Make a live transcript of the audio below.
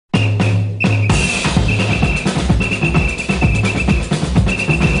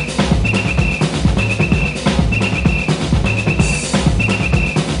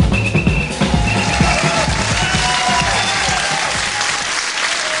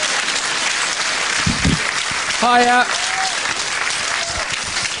Hiya.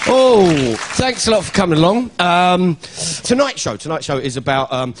 Oh, thanks a lot for coming along. Tonight's show is about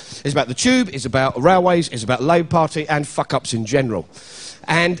the Tube, is about railways, is about the Labour Party and fuck-ups in general.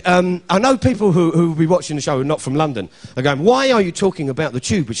 And I know people who will be watching the show who are not from London are going, why are you talking about the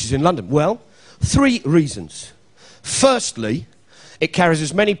Tube, which is in London? Well, 3 reasons. Firstly, it carries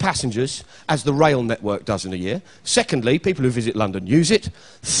as many passengers as the rail network does in a year. Secondly, people who visit London use it.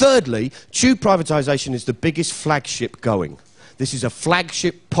 Thirdly, Tube privatisation is the biggest flagship going. This is a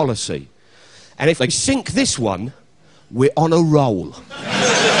flagship policy. And if they sink this one, we're on a roll.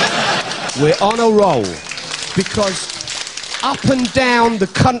 We're on a roll. Because up and down the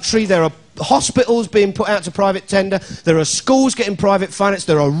country, there are hospitals being put out to private tender, there are schools getting private finance,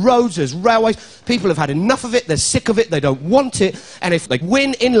 there are roads, there's railways. People have had enough of it, they're sick of it, they don't want it. And if they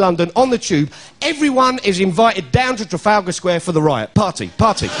win in London on the Tube, everyone is invited down to Trafalgar Square for the riot. Party,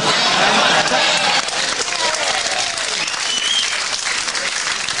 party.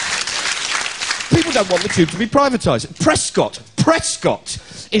 People don't want the Tube to be privatised. Prescott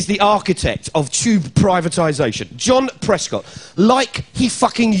is the architect of Tube privatisation. John Prescott. Like he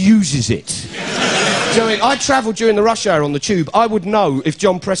fucking uses it. Do you know what I mean? I travelled during the rush hour on the Tube. I would know if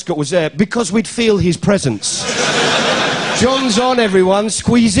John Prescott was there because we'd feel his presence. John's on, everyone.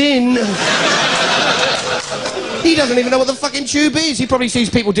 Squeeze in. He doesn't even know what the fucking Tube is. He probably sees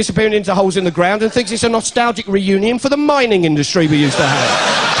people disappearing into holes in the ground and thinks it's a nostalgic reunion for the mining industry we used to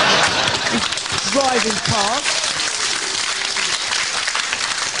have. Driving past.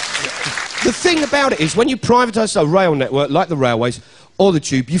 The thing about it is, when you privatise a rail network like the railways or the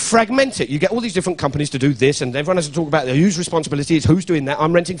Tube, you fragment it. You get all these different companies to do this, and everyone has to talk about whose responsibility is, who's doing that.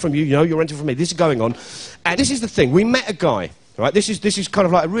 I'm renting from you, you know, you're renting from me. This is going on. And this is the thing. We met a guy, right? This is kind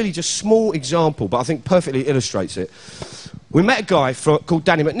of like a really just small example, but I think perfectly illustrates it. We met a guy called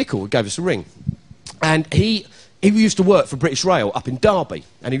Danny McNichol who gave us a ring. And he used to work for British Rail up in Derby,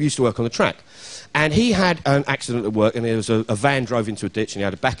 and he used to work on the track. And he had an accident at work, and there was a van drove into a ditch, and he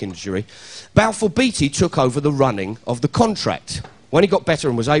had a back injury. Balfour Beatty took over the running of the contract. When he got better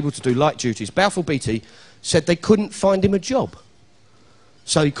and was able to do light duties, Balfour Beatty said they couldn't find him a job.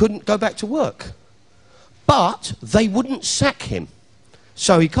 So he couldn't go back to work. But they wouldn't sack him.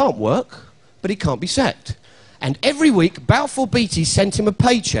 So he can't work, but he can't be sacked. And every week, Balfour Beatty sent him a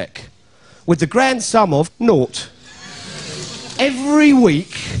paycheck with the grand sum of naught. Every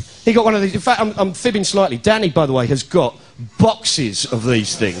week, he got one of these. In fact, I'm fibbing slightly. Danny, by the way, has got boxes of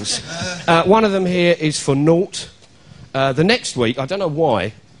these things. One of them here is for naught. The next week, I don't know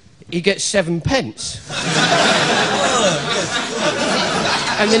why, he gets 7 pence.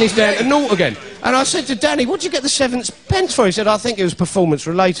 And then he's down to naught again. And I said to Danny, what did you get the 7 pence for? He said, I think it was performance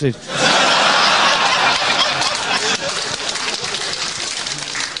related.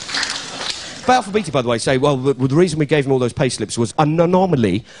 Balfour Beatty, by the way, say, well, the reason we gave him all those pay slips was an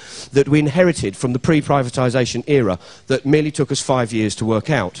anomaly that we inherited from the pre-privatisation era that merely took us 5 years to work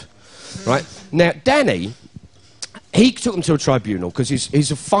out. Right? Now, Danny, he took them to a tribunal because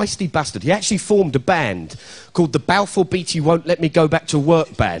he's a feisty bastard. He actually formed a band called the Balfour Beatty Won't Let Me Go Back to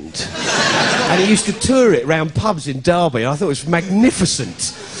Work Band. And he used to tour it around pubs in Derby. I thought it was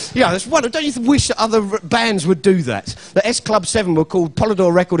magnificent. Yeah, that's one. Don't you wish that other bands would do that? The S Club 7 were called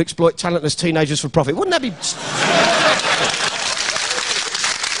Polydor Record Exploit Talentless Teenagers for Profit. Wouldn't that be...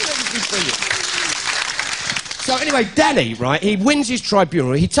 So anyway, Danny, right, he wins his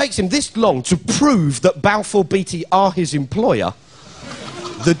tribunal. He takes him this long to prove that Balfour Beatty are his employer.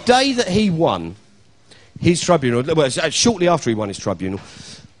 The day that he won his tribunal, well, shortly after he won his tribunal,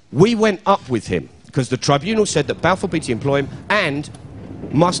 we went up with him because the tribunal said that Balfour Beatty employ him and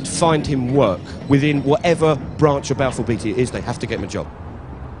must find him work within whatever branch of Balfour Beatty it is. They have to get him a job.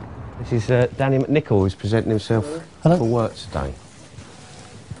 This is Danny McNichol, who's presenting himself for work today.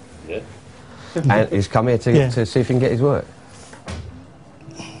 Yeah. And he's come here to see if he can get his work.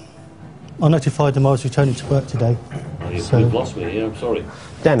 I notified them I was returning to work today. Oh, you've lost me here, I'm sorry.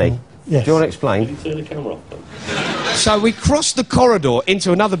 Danny, yes. Do you want to explain? Can you turn the camera off, then? So we crossed the corridor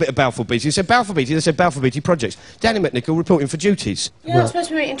into another bit of Balfour Beatty. They said Balfour Beatty, they said Balfour Beatty Projects. Danny McNichol reporting for duties. You're not supposed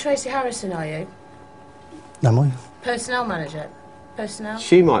to be meeting Tracy Harrison, are you? Am I? Personnel manager. Personnel?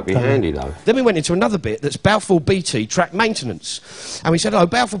 She might be handy, though. Then we went into another bit that's Balfour Beatty track maintenance. And we said, oh,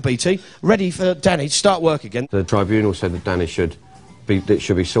 Balfour Beatty, ready for Danny to start work again. The tribunal said that Danny should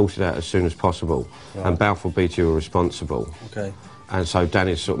be sorted out as soon as possible. Right. And Balfour Beatty were responsible. Okay. And so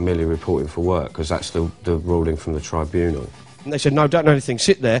Danny's sort of merely reporting for work, because that's the ruling from the tribunal. And they said, no, don't know anything,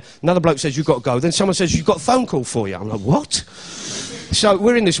 sit there. Another bloke says, you've got to go. Then someone says, you've got a phone call for you. I'm like, what? So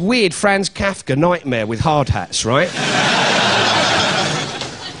we're in this weird Franz Kafka nightmare with hard hats, right?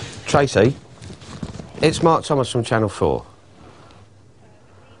 Tracy, It's Mark Thomas from Channel 4.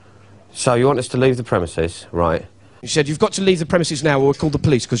 So you want us to leave the premises, right? She said, you've got to leave the premises now or we'll call the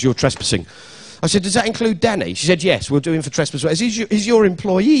police because you're trespassing. I said, does that include Danny? She said, yes, we'll do him for trespass. Is your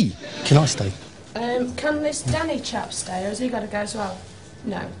employee? Can I stay? Can this Danny chap stay, or has he got to go as well?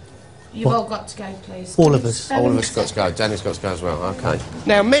 No. You've all got to go, please. All of us. All of us got to go. Danny's got to go as well. OK.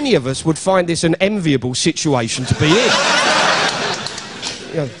 Now, many of us would find this an enviable situation to be in.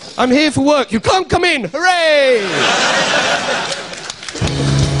 Yeah. I'm here for work. You can't come in. Hooray!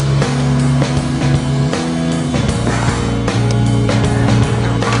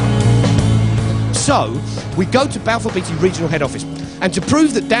 So, we go to Balfour Beatty Regional Head Office, and to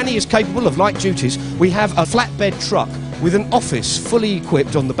prove that Danny is capable of light duties, we have a flatbed truck with an office fully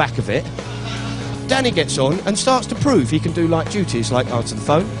equipped on the back of it. Danny gets on and starts to prove he can do light duties, like answer the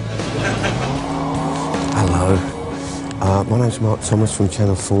phone. Hello, my name's Mark Thomas from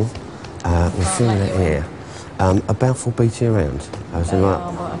Channel 4. We're filming it here. Are Balfour Beatty around? But I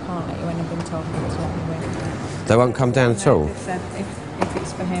can't let you in. I've been told not to let you in. They won't come down at all? If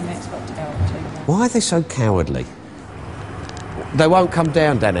it's for him, it's got to go up to him. Why are they so cowardly? They won't come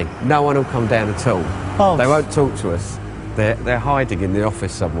down, Danny. No one will come down at all. Oh. They won't talk to us. They're hiding in the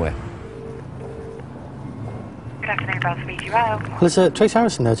office somewhere. Good afternoon, Balfour Beatty Rail. Well, is Trace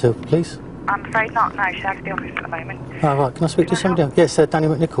Harrison there too, please? I'm afraid not, no, she's out of the office at the moment. Oh, right. Can I speak to somebody else? Yes, Danny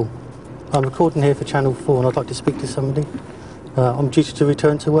McNichol. I'm recording here for Channel 4 and I'd like to speak to somebody. I'm due to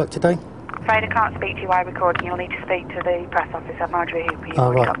return to work today. I'm afraid I can't speak to you while recording. You'll need to speak to the press office at Marjorie Hooper. You've Oh,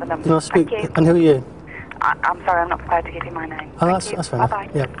 already right. got the number. Can I speak? Thank you. And who are you? I'm sorry, I'm not prepared to give you my name. Oh, Thank that's you. fair enough.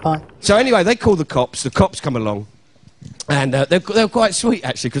 Bye-bye. Yeah, bye. So anyway, they call the cops come along, and they're quite sweet,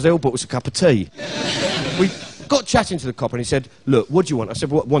 actually, because they all bought us a cup of tea. We got chatting to the cop, and he said, look, what do you want? I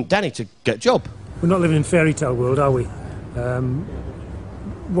said, well, I want Danny to get a job. We're not living in fairy tale world, are we?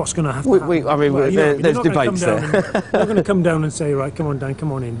 What's going to happen? There's debates there. They're not going to come down and say, right, come on, Dan,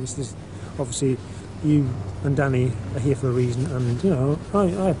 come on in. Obviously, you and Danny are here for a reason, and, you know,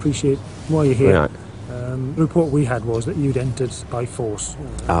 I appreciate why you're here. Right. The report we had was that you'd entered by force.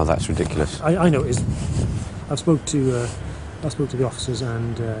 Oh, that's ridiculous. I know it is. I spoke to the officers,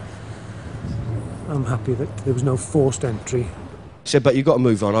 and I'm happy that there was no forced entry. He said, but you've got to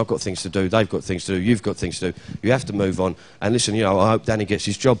move on. I've got things to do. They've got things to do. You've got things to do. You have to move on. And listen, you know, I hope Danny gets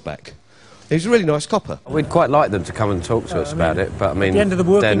his job back. He's a really nice copper. We'd quite like them to come and talk to us about it, but I mean, at the end of the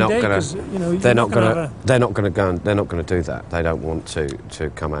working they're not day, going 'cause, you know, to. They're you're not not gonna going have to. They're not going to go. They're not going to do that. They don't want to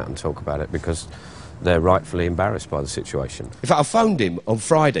come out and talk about it because they're rightfully embarrassed by the situation. In fact, I phoned him on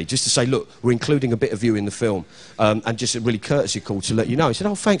Friday just to say, look, we're including a bit of you in the film, and just a really courtesy call to let you know. He said,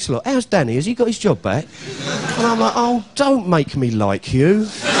 oh, thanks a lot. How's Danny? Has he got his job back? And I'm like, oh, don't make me like you.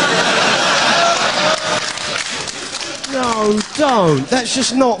 No, don't. That's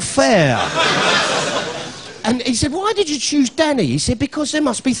just not fair. And he said, why did you choose Danny? He said, because there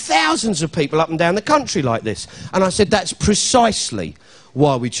must be thousands of people up and down the country like this. And I said, that's precisely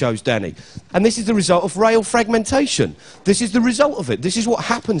why we chose Danny. And this is the result of rail fragmentation. This is the result of it. This is what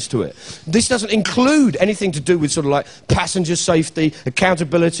happens to it. This doesn't include anything to do with sort of like passenger safety,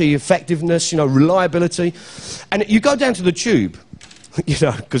 accountability, effectiveness, you know, reliability. And you go down to the tube, you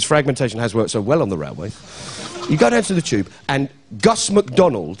know, because fragmentation has worked so well on the railway. You go down to the tube and Gus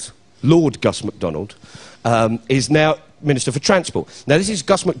MacDonald, Lord Gus MacDonald, is now Minister for Transport. Now this is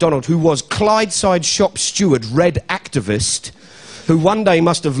Gus MacDonald, who was Clydeside shop steward, red activist, who one day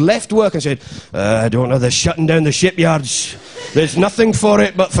must have left work and said, I don't know, they're shutting down the shipyards. There's nothing for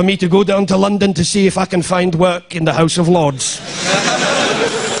it but for me to go down to London to see if I can find work in the House of Lords.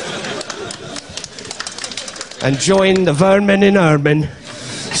 And join the vermin in ermine.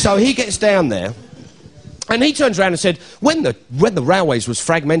 So he gets down there, and he turns around and said, when the railways was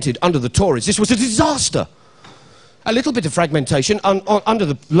fragmented under the Tories, this was a disaster. A little bit of fragmentation under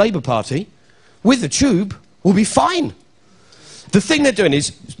the Labour Party, with the tube, will be fine. The thing they're doing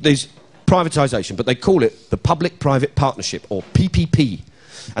is privatisation, but they call it the Public-Private Partnership, or PPP.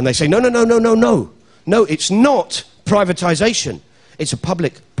 And they say, no, no, no, no, no, no. No, it's not privatisation. It's a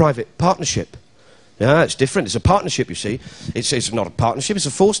public-private partnership. Yeah, it's different. It's a partnership, you see. It's not a partnership, it's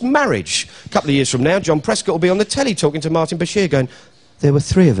a forced marriage. A couple of years from now, John Prescott will be on the telly talking to Martin Bashir going, there were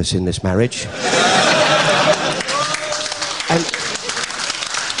 3 of us in this marriage. And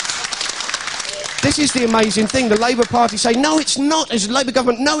this is the amazing thing. The Labour Party say, no, it's not. As a Labour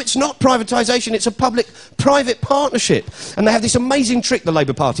government, no, it's not privatisation. It's a public-private partnership. And they have this amazing trick, the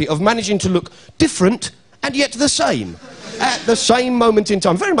Labour Party, of managing to look different and yet the same. At the same moment in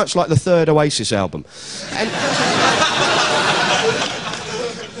time. Very much like the third Oasis album.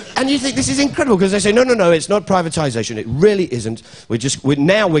 And you think this is incredible because they say, no, no, no, it's not privatisation. It really isn't.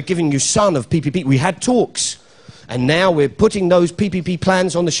 Now we're giving you son of PPP. We had talks. And now we're putting those PPP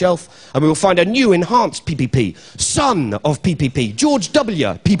plans on the shelf and we will find a new enhanced PPP. Son of PPP. George W.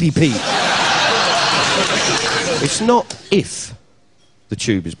 PPP. It's not if the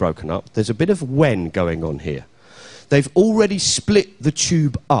tube is broken up. There's a bit of when going on here. They've already split the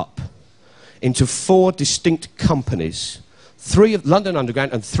tube up into 4 distinct companies. 3 of London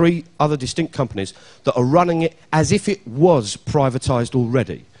Underground and 3 other distinct companies that are running it as if it was privatised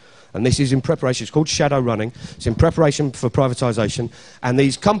already. And this is in preparation. It's called shadow running. It's in preparation for privatisation. And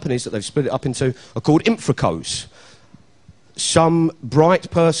these companies that they've split it up into are called infracos. Some bright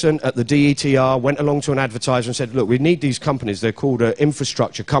person at the DETR went along to an advertiser and said, look, we need these companies. They're called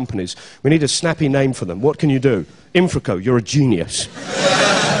infrastructure companies. We need a snappy name for them. What can you do? Infraco, you're a genius.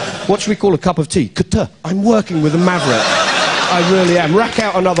 What should we call a cup of tea? Kata. I'm working with a maverick. I really am. Rack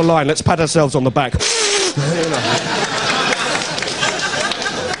out another line. Let's pat ourselves on the back.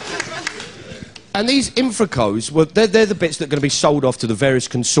 And these infracos, well, they're the bits that are going to be sold off to the various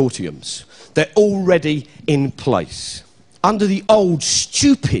consortiums. They're already in place. Under the old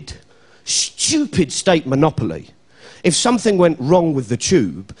stupid state monopoly, if something went wrong with the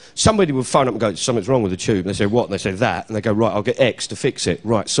tube, somebody would phone up and go, something's wrong with the tube. And they say, what? And they say, that. And they go, right, I'll get X to fix it.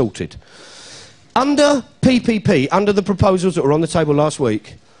 Right, sorted. Under PPP, under the proposals that were on the table last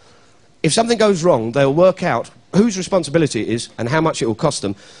week, if something goes wrong, they'll work out whose responsibility it is and how much it will cost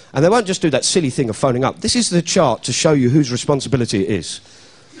them. And they won't just do that silly thing of phoning up. This is the chart to show you whose responsibility it is.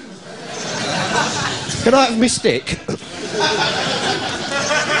 Can I have my stick?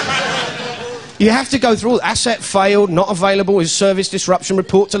 You have to go through all asset failed, not available, is service disruption,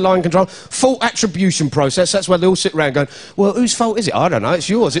 report to line control, fault attribution process. That's where they all sit around going, well, whose fault is it? I don't know, it's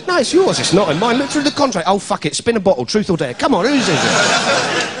yours. No, it's yours, it's not in mine. Look through the contract. Oh, fuck it, spin a bottle, truth or dare. Come on, whose is it?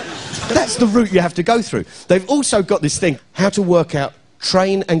 That's the route you have to go through. They've also got this thing, how to work out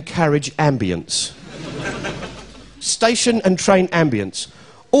train and carriage ambience. Station and train ambience.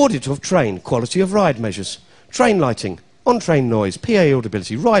 Audit of train, quality of ride measures. Train lighting, on-train noise, PA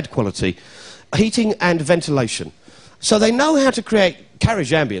audibility, ride quality, heating and ventilation. So they know how to create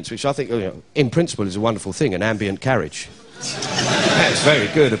carriage ambience, which I think, you know, in principle is a wonderful thing, an ambient carriage. That's very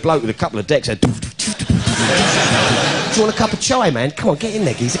good. A bloke with a couple of decks said, do you want a cup of chai, man? Come on, get in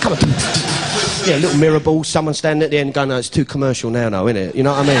there, geezer. Come on. Yeah, a little mirror ball, someone standing at the end going, no, it's too commercial now, isn't it? You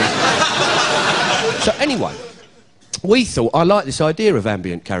know what I mean? So anyway, we thought, I like this idea of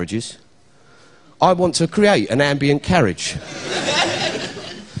ambient carriages. I want to create an ambient carriage.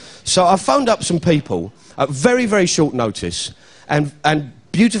 So I phoned up some people at very, very short notice, and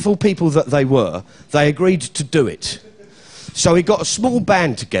beautiful people that they were, they agreed to do it. So we got a small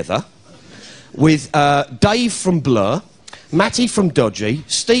band together with Dave from Blur, Matty from Dodgy,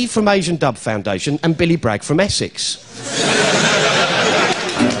 Steve from Asian Dub Foundation, and Billy Bragg from Essex.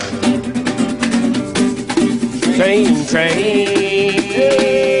 Train, train.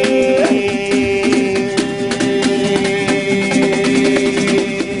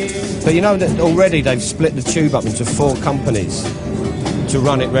 But you know that already they've split the tube up into 4 companies to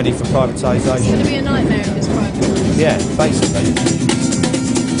run it ready for privatisation. It's going to be a nightmare if it's privatised. Yeah, basically.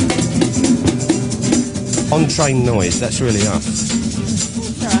 On-train noise, that's really us.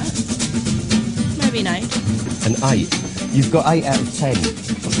 It's alright. Maybe an 8. An 8? You've got 8 out of 10.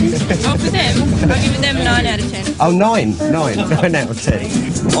 Oh, for them? I'll give them 9 out of 10. Oh, 9? 9 out of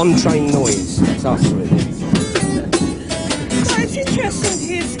 10. On-train noise, that's us really. Well, it's interesting to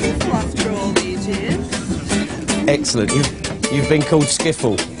hear skiffle after all these years. Excellent. You've been called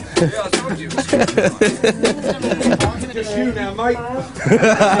Skiffle. Yeah, I told you. Just you now, mate.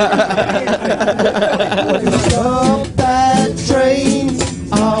 Stop that train,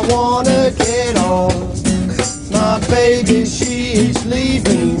 I wanna get on. My baby, she is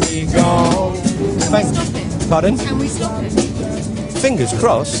leaving me gone. Stop it. Pardon? Can we stop it? Fingers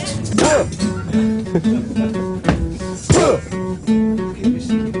crossed.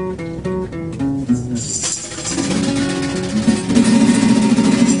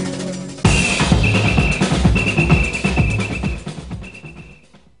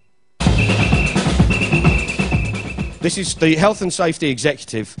 This is the Health and Safety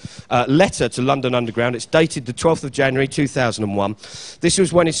Executive letter to London Underground. It's dated the 12th of January 2001. This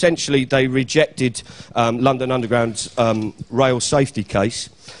was when essentially they rejected London Underground's rail safety case.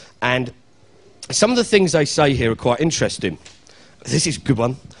 And some of the things they say here are quite interesting. This is a good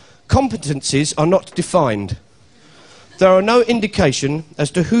one. Competencies are not defined. There are no indication as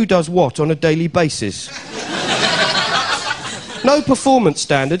to who does what on a daily basis. No performance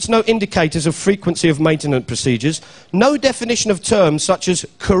standards, no indicators of frequency of maintenance procedures, no definition of terms such as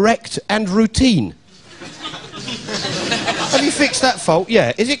correct and routine. Have you fixed that fault?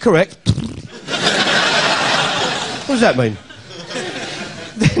 Yeah. Is it correct? What does that mean?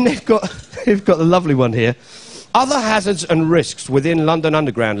 Then they've got the lovely one here. Other hazards and risks within London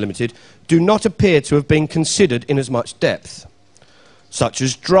Underground Limited do not appear to have been considered in as much depth, such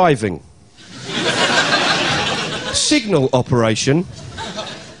as driving, signal operation,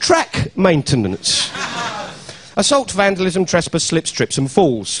 track maintenance, assault, vandalism, trespass, slips, trips and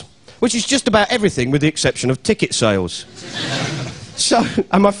falls, which is just about everything with the exception of ticket sales. So,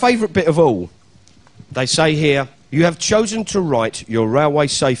 and my favourite bit of all, they say here, you have chosen to write your railway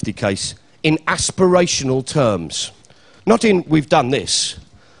safety case in aspirational terms. Not in, we've done this,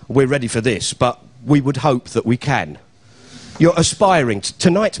 we're ready for this, but we would hope that we can. You're aspiring.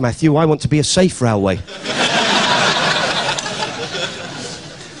 Tonight, Matthew, I want to be a safe railway.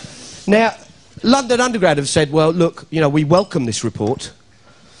 Now, London Underground have said, well, look, you know, we welcome this report,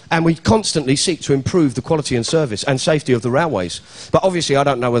 and we constantly seek to improve the quality and service and safety of the railways. But obviously, I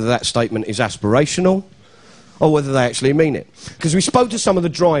don't know whether that statement is aspirational or whether they actually mean it. Because we spoke to some of the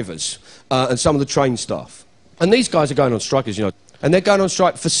drivers and some of the train staff. And these guys are going on strike, as you know. And they're going on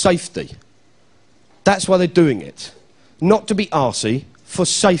strike for safety. That's why they're doing it. Not to be arsey, for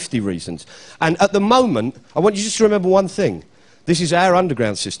safety reasons. And at the moment, I want you just to remember one thing. This is our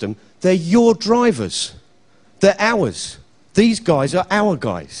underground system. They're your drivers. They're ours. These guys are our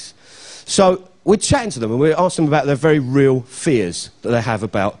guys. So we're chatting to them and we're asking them about their very real fears that they have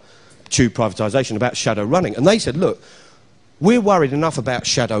about tube privatisation, about shadow running. And they said, look, we're worried enough about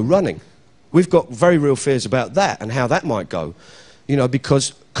shadow running. We've got very real fears about that and how that might go, you know,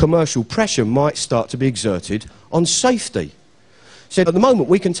 because commercial pressure might start to be exerted on safety. So at the moment,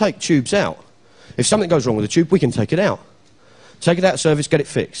 we can take tubes out. If something goes wrong with the tube, we can take it out. Take it out of service, get it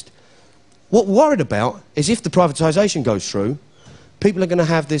fixed. What we're worried about is if the privatisation goes through, people are going to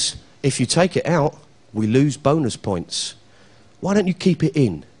have this, if you take it out, we lose bonus points. Why don't you keep it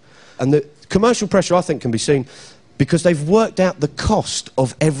in? And the commercial pressure, I think, can be seen because they've worked out the cost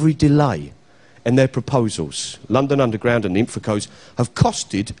of every delay in their proposals. London Underground and the Infocos have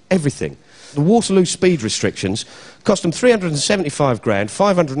costed everything. The Waterloo speed restrictions cost them £375 grand,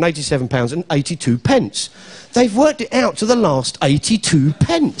 £587 and 82 pence. They've worked it out to the last 82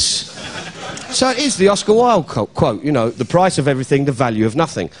 pence. So it is the Oscar Wilde quote, you know, the price of everything, the value of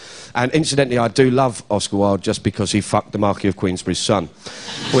nothing. And incidentally, I do love Oscar Wilde just because he fucked the Marquis of Queensberry's son,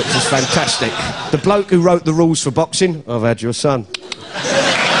 which is fantastic. The bloke who wrote the rules for boxing, I've had your son.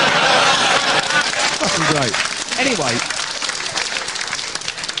 Fucking great. Anyway,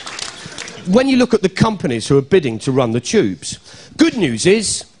 when you look at the companies who are bidding to run the tubes, good news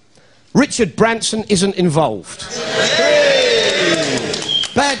is Richard Branson isn't involved.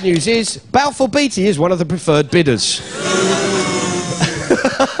 Bad news is Balfour Beatty is one of the preferred bidders.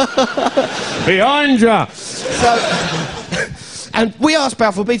 Behind ya! And we asked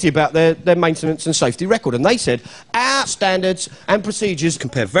Balfour Beatty about their maintenance and safety record, and they said our standards and procedures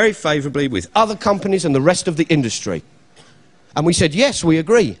compare very favourably with other companies and the rest of the industry. And we said, yes, we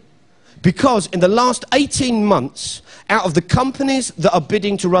agree. Because in the last 18 months, out of the companies that are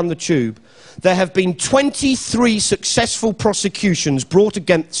bidding to run the tube, there have been 23 successful prosecutions brought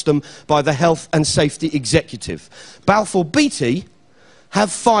against them by the Health and Safety Executive. Balfour Beatty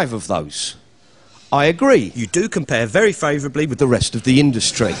have 5 of those. I agree, you do compare very favourably with the rest of the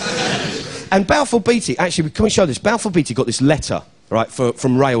industry. And Balfour Beatty, actually, can we show this? Balfour Beatty got this letter, right, from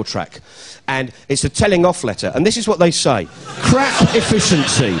Railtrack. And it's a telling off letter. And this is what they say. Crap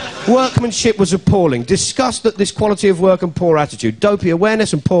efficiency. Workmanship was appalling. Disgust at this quality of work and poor attitude. Dopey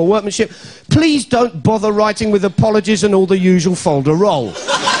awareness and poor workmanship. Please don't bother writing with apologies and all the usual folder roll.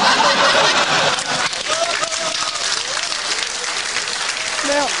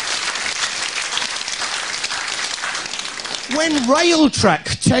 Now, when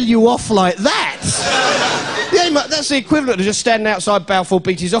Railtrack tell you off like that, yeah, that's the equivalent of just standing outside Balfour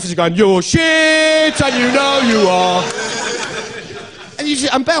Beatty's office and going, you're shit, and you know you are.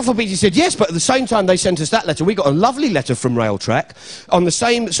 And Balfour Beatty said, yes, but at the same time they sent us that letter, we got a lovely letter from Railtrack on the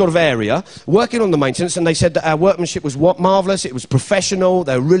same sort of area, working on the maintenance, and they said that our workmanship was marvellous, it was professional,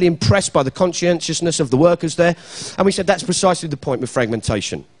 they were really impressed by the conscientiousness of the workers there. And we said, that's precisely the point with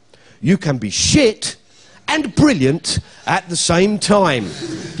fragmentation. You can be shit and brilliant at the same time.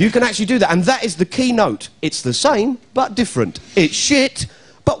 You can actually do that, and that is the keynote. It's the same, but different. It's shit,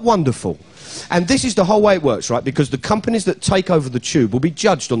 but wonderful. And this is the whole way it works, right? Because the companies that take over the tube will be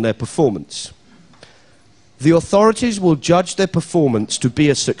judged on their performance. The authorities will judge their performance to be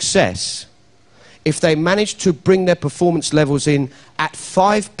a success if they manage to bring their performance levels in at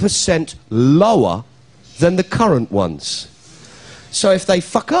 5% lower than the current ones. So if they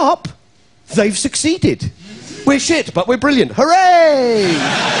fuck up, they've succeeded. We're shit, but we're brilliant. Hooray!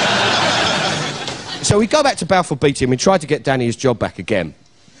 So we go back to Balfour Beatty and we tried to get Danny his job back again.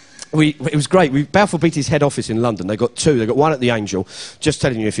 It was great. Balfour Beatty's head office in London, they got two. They got one at the Angel, just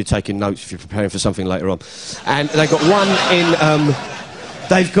telling you if you're taking notes, if you're preparing for something later on. And they got one in...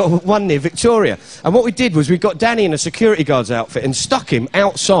 they've got one near Victoria. And what we did was we got Danny in a security guard's outfit and stuck him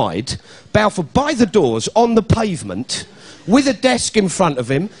outside Balfour by the doors on the pavement with a desk in front of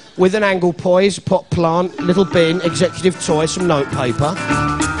him with an angle poise, pot plant, little bin, executive toy, some notepaper.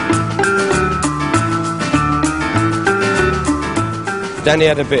 Danny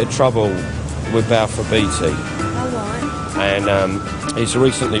had a bit of trouble with Balfour Beatty. Oh, right. And he's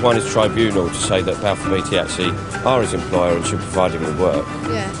recently won his tribunal to say that Balfour Beatty actually are his employer and should provide him with work.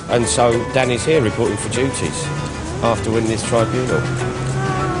 Yeah. And so Danny's here reporting for duties after winning his tribunal.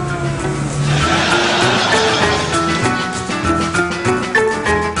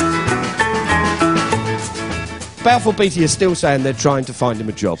 Balfour Beatty is still saying they're trying to find him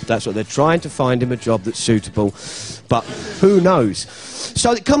a job. That's what they're trying to find him a job that's suitable. But who knows?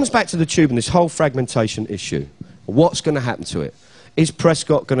 So it comes back to the Tube and this whole fragmentation issue. What's going to happen to it? Is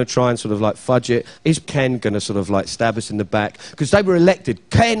Prescott going to try and sort of like fudge it? Is Ken going to sort of like stab us in the back? Because they were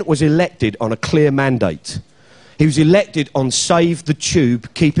elected. Ken was elected on a clear mandate. He was elected on save the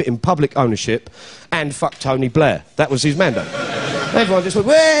Tube, keep it in public ownership, and fuck Tony Blair. That was his mandate. Everyone just went,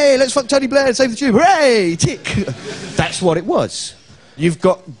 hey, let's fuck Tony Blair and save the Tube. Hooray! Tick! That's what it was. You've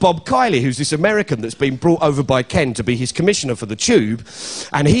got Bob Kiley, who's this American that's been brought over by Ken to be his commissioner for the Tube,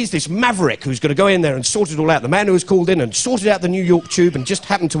 and he's this maverick who's going to go in there and sort it all out. The man who was called in and sorted out the New York Tube and just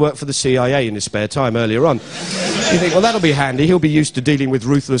happened to work for the CIA in his spare time earlier on. You think, well, that'll be handy. He'll be used to dealing with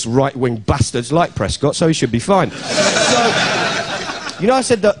ruthless right-wing bastards like Prescott, so he should be fine. So, you know, I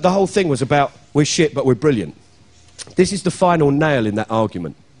said that the whole thing was about we're shit, but we're brilliant. This is the final nail in that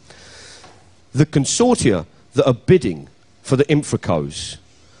argument. The consortia that are bidding for the infracos,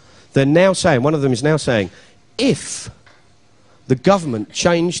 they're now saying, one of them is now saying, if the government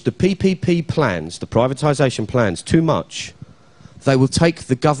changed the PPP plans, the privatisation plans, too much, they will take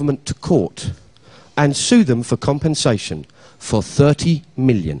the government to court and sue them for compensation for 30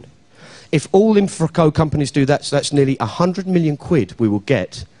 million. If all infraco companies do that, so that's nearly 100 million quid we will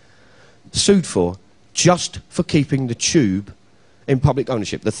get sued for just for keeping the Tube in public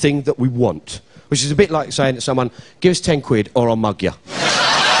ownership, the thing that we want. Which is a bit like saying to someone, give us 10 quid or I'll mug you.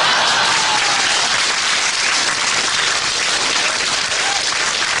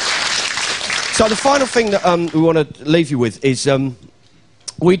 So the final thing that we want to leave you with is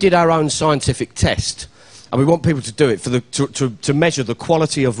we did our own scientific test and we want people to do it for to measure the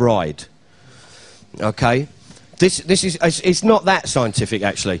quality of ride. Okay? This is, it's not that scientific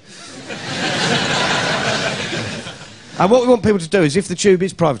actually. And what we want people to do is, if the Tube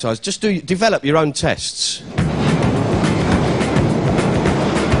is privatised, just develop your own tests.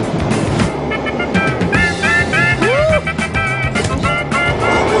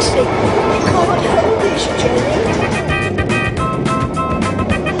 Honestly, you can't hold this, Jerry.